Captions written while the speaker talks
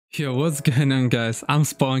Yo, what's going on, guys? I'm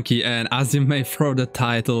Spunky, and as you may from the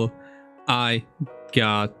title, I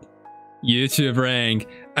got YouTube rank,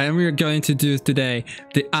 and we're going to do today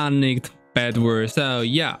the unnicked Bedwars. So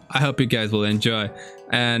yeah, I hope you guys will enjoy.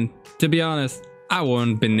 And to be honest, I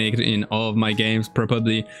won't be nicked in all of my games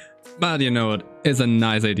probably, but you know what? It's a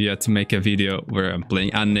nice idea to make a video where I'm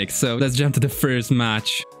playing unnicked. So let's jump to the first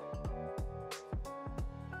match.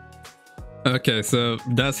 Okay, so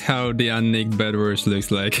that's how the unnicked Bedwars looks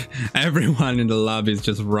like. Everyone in the lobby is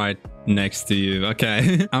just right next to you.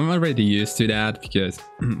 Okay, I'm already used to that because,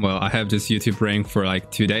 well, I have this YouTube rank for like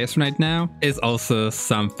 2 days right now. It's also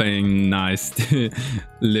something nice to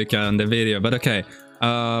look at on the video. But okay,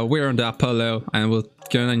 we're on the Apollo and we're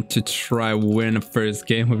going to try win the first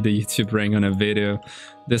game with the YouTube rank on a video.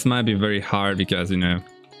 This might be very hard because, you know,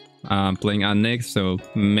 I'm playing unnicked, so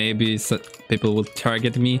maybe people will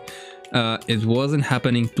target me. It wasn't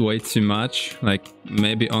happening way too much, like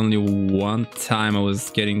maybe only one time I was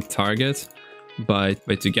getting targeted by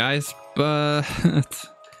two guys, but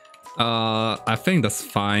I think that's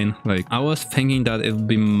fine. Like I was thinking that it would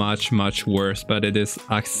be much worse, but it is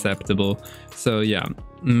acceptable. So yeah,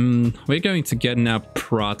 we're going to get now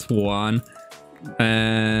Prot 1,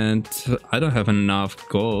 and I don't have enough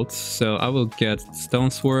gold, so I will get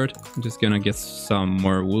Stone Sword. I'm just gonna get some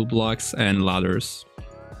more wool blocks and ladders.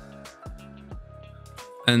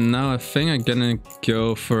 And now I think I'm gonna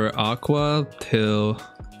go for Aqua till,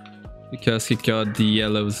 because he got the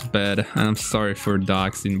yellow's bed, and I'm sorry for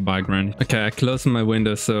dogs in the background. Okay, I closed my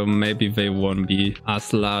window so maybe they won't be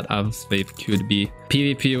as loud as they could be.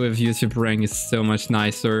 PvP with YouTube rank is so much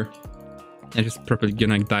nicer. I'm just probably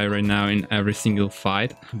gonna die right now in every single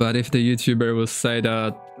fight. But if the YouTuber will say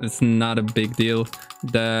that it's not a big deal,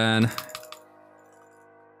 then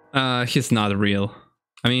he's not real.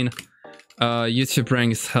 I mean, YouTube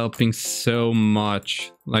rank is helping so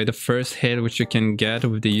much. Like the first hit which you can get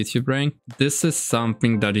with the YouTube rank, this is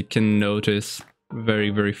something that you can notice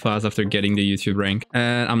very fast after getting the YouTube rank.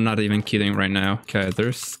 And I'm not even kidding right now. Okay,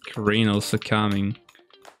 there's green also coming.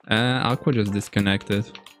 Aqua just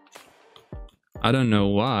disconnected. I don't know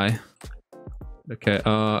why. Okay,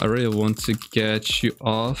 I really want to get you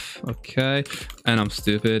off. Okay, and I'm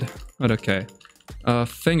stupid, but okay. I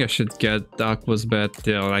think I should get Aqua's bed.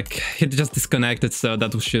 Yeah, like it just disconnected, so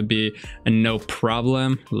that should be no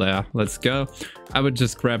problem. Yeah, let's go. I would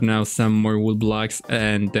just grab now some more wool blocks,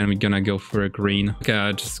 and then we're gonna go for a green. Okay,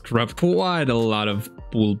 I just grabbed quite a lot of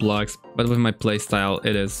wool blocks, but with my playstyle,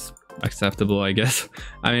 it is acceptable, I guess.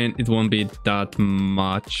 I mean, it won't be that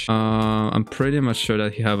much. I'm pretty much sure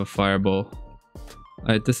that he have a fireball.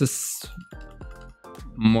 This is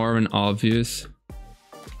more than obvious.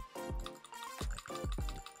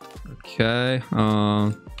 Okay,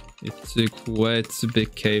 it took way too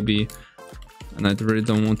big KB, and I really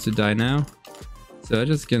don't want to die now, so I'm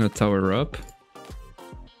just gonna tower up.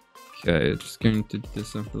 Okay, just going to do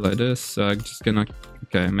something like this. So I'm just gonna,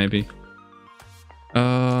 okay, maybe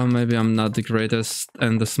I'm not the greatest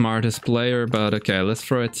and the smartest player, but okay, let's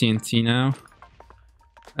throw a TNT now.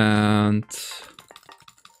 And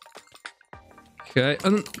okay,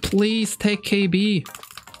 please take KB.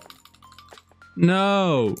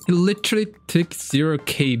 No, it literally took 0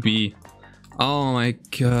 KB. Oh my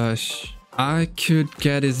gosh, I could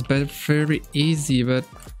get his bed very easy, but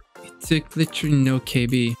it took literally no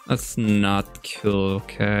KB. That's not cool.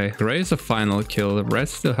 Okay, Gray is a final kill. The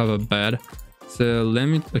rest still have a bed, so let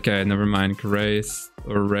me, okay, never mind. Gray's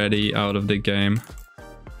already out of the game,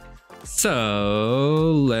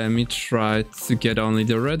 so let me try to get only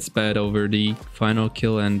the red's bed over the final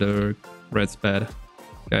kill and the red's bed.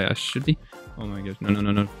 Okay, I should be, oh my gosh,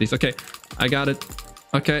 no, please. Okay, I got it.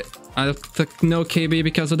 Okay, I took no KB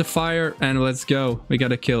because of the fire, and let's go. We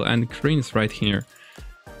got a kill, and green is right here.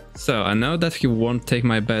 So I know that he won't take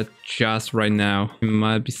my bed just right now. He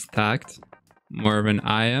might be stacked more than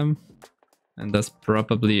I am, and that's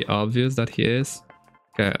probably obvious that he is.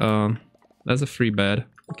 Okay, that's a free bed.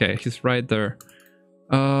 Okay, he's right there.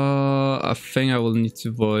 I think I will need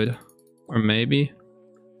to void, or maybe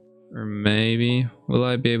will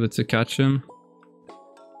I be able to catch him?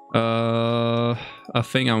 I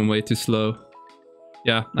think I'm way too slow.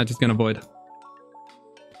 Yeah, I'm just gonna void.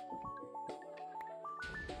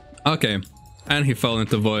 Okay, and he fell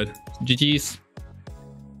into void. GG's.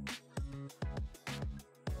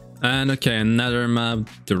 And okay, another map,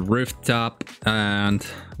 the rooftop. And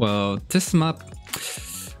well, this map,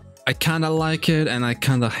 I kinda like it and I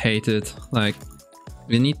kinda hate it. Like,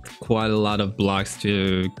 we need quite a lot of blocks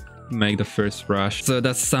to make the first rush, so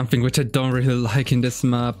that's something which I don't really like in this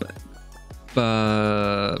map.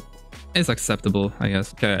 But It's acceptable, I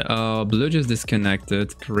guess. Okay, blue just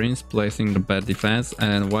disconnected, green's placing the bed defense,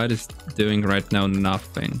 and white is doing right now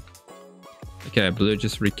nothing. Okay, blue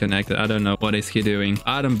just reconnected. I don't know what is he doing.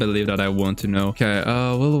 I don't believe that I want to know. Okay,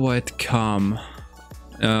 will white come?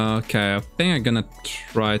 Okay, I think I'm gonna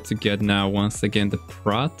try to get now once again the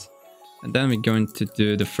prot, and then we're going to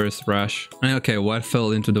do the first rush. Okay, white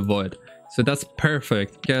fell into the void, so that's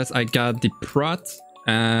perfect because I got the prot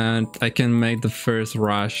and I can make the first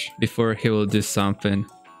rush before he will do something.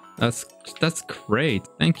 That's great.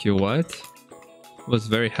 Thank you, white. It was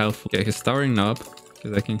very helpful. Okay, he's towering up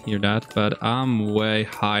because I can hear that, but I'm way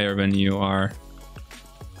higher than you are.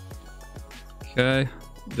 Okay,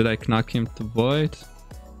 did I knock him to void?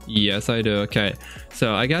 Yes, I do. Okay,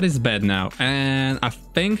 so I got his bed now, and I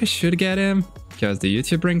think I should get him because the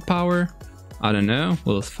YouTube ring power. I don't know.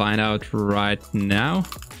 We'll find out right now.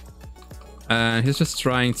 And he's just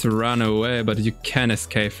trying to run away, but you can't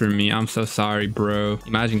escape from me. I'm so sorry, bro.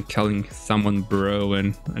 Imagine killing someone, bro,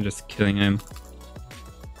 and just killing him.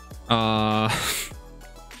 Well,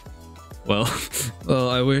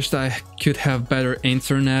 I wished I could have better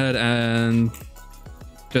internet and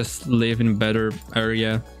just live in a better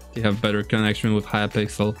area to have better connection with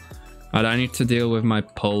Hypixel. But I need to deal with my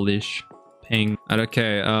Polish ping. And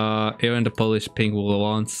okay, even the Polish ping will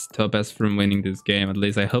want stop us from winning this game. At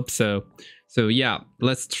least I hope so. So yeah,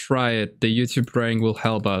 let's try it. The YouTube rank will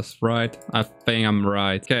help us, right? I think I'm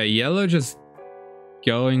right. Okay, yellow just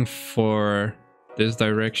going for this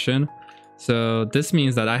direction. So this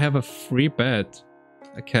means that I have a free bet.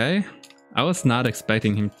 Okay, I was not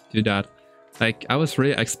expecting him to do that. Like, I was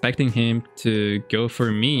really expecting him to go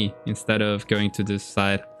for me instead of going to this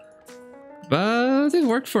side. But it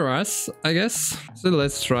worked for us, I guess. So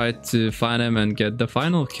let's try to find him and get the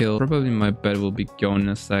final kill. Probably my bet will be gone in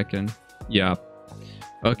a second. Yeah.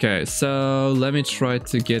 Okay, so let me try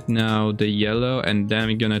to get now the yellow, and then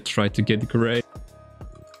we're gonna try to get gray.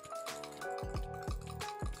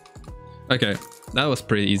 Okay, that was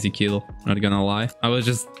pretty easy kill, not gonna lie. I was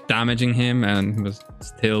just damaging him and he was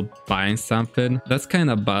still buying something. That's kind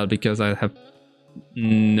of bad because I have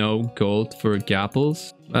no gold for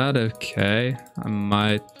gapples. But okay, I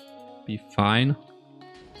might be fine.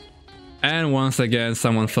 And once again,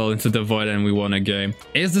 someone fell into the void and we won a game.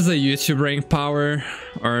 Is this a YouTube rank power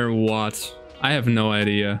or what? I have no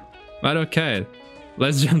idea. But okay,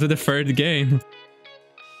 let's jump to the third game.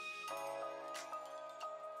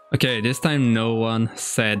 Okay, this time no one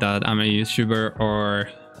said that I'm a YouTuber or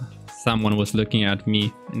someone was looking at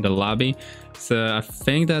me in the lobby. So I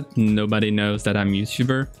think that nobody knows that I'm a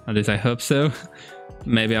YouTuber. At least I hope so.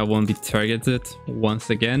 Maybe I won't be targeted once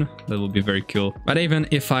again. That would be very cool. But even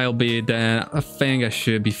if I'll be, then I think I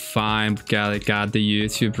should be fine. I got the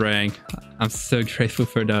YouTube rank. I'm so grateful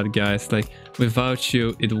for that, guys. Like, without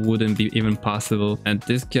you, it wouldn't be even possible. And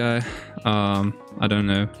this guy, I don't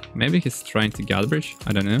know. Maybe he's trying to garbage.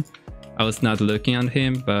 I don't know. I was not looking at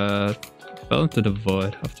him, but fell into the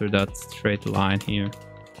void after that straight line here.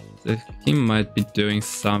 So he might be doing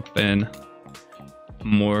something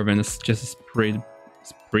more than just a sprint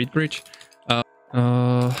bridge.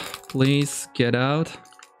 Please get out.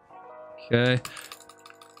 Okay.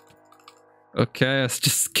 Okay, I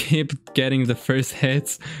just keep getting the first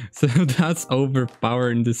hits, so that's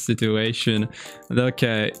overpowering this situation.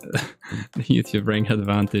 Okay, the YouTube rank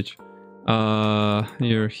advantage.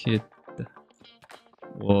 You're hit the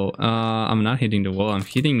wall. I'm not hitting the wall, I'm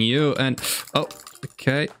hitting you, and oh,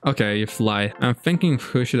 okay, okay, you fly. I'm thinking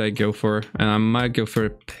who should I go for, and I might go for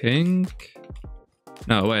pink.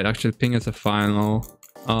 No, wait, actually pink is a final.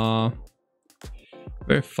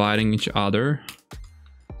 We're fighting each other.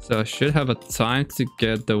 So I should have a time to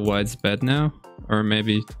get the white's bed now. Or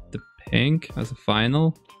maybe the pink as a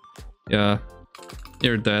final. Yeah,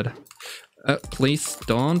 you're dead. Please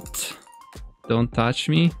don't touch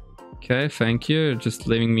me. Okay, thank you. You're just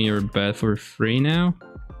leaving me your bed for free now.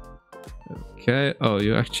 Okay, oh,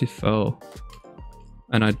 you actually fell.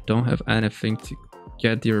 And I don't have anything to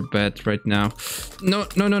get your bed right now. No,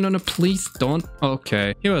 please don't.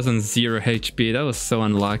 Okay, he was on 0 HP. That was so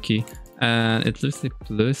unlucky. And it looks like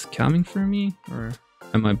blue is coming for me, or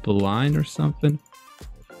am I blind or something?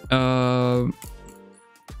 He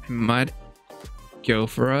might go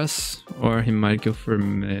for us, or he might go for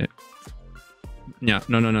me. Yeah,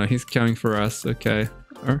 no, he's coming for us. Okay,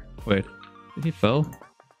 or wait, did he fall?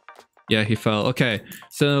 Yeah, he fell. Okay,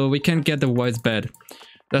 so we can get the white's bed.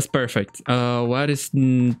 That's perfect. White is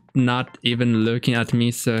not even looking at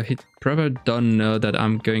me, so he probably don't know that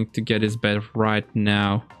I'm going to get his bed right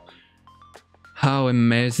now. How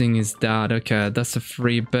amazing is that? Okay, that's a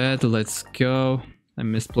free bed. Let's go. I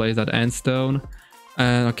misplaced that end stone.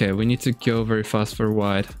 And okay, we need to go very fast for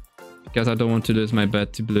white. Because I don't want to lose my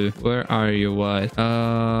bet to blue. Where are you, white?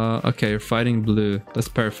 Okay, you're fighting blue. That's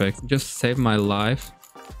perfect. Just save my life.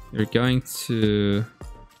 You're going to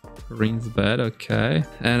green's bed, okay.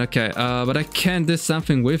 And okay, but I can't do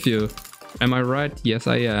something with you. Am I right? Yes,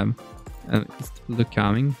 I am. Is blue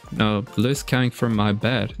coming? No, blue is coming from my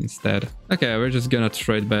bed instead. Okay, we're just gonna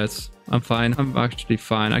trade bets. I'm fine. I'm actually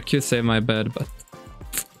fine. I could save my bed, but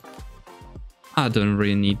I don't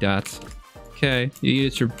really need that. Okay, you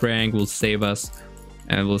use your brain, will save us.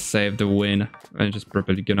 And we'll save the win. I'm just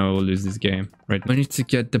probably gonna lose this game. Right, we need to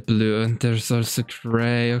get the blue. And there's also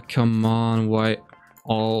gray. Oh, come on, why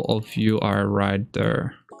all of you are right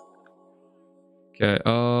there? Okay,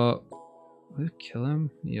 will you kill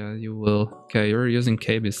him? Yeah, you will. Okay, you're using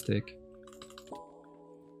KB stick.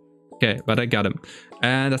 Okay, but I got him.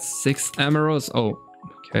 And that's 6 emeralds. Oh,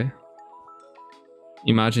 okay.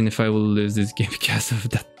 Imagine if I will lose this game because of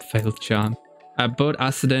that failed jump. I bought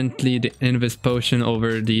accidentally the invis potion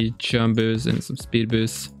over the jump boost and some speed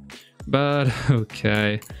boost. But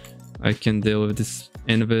okay, I can deal with this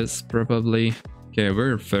invis probably. Okay,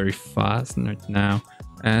 we're very fast right now.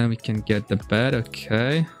 And we can get the bed,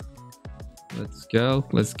 okay. Let's go,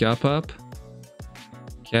 let's gap up.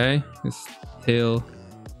 Okay, I still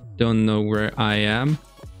don't know where I am.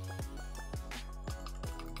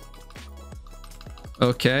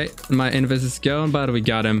 Okay, my invis is going, but we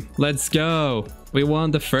got him. Let's go! We won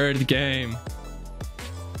the third game.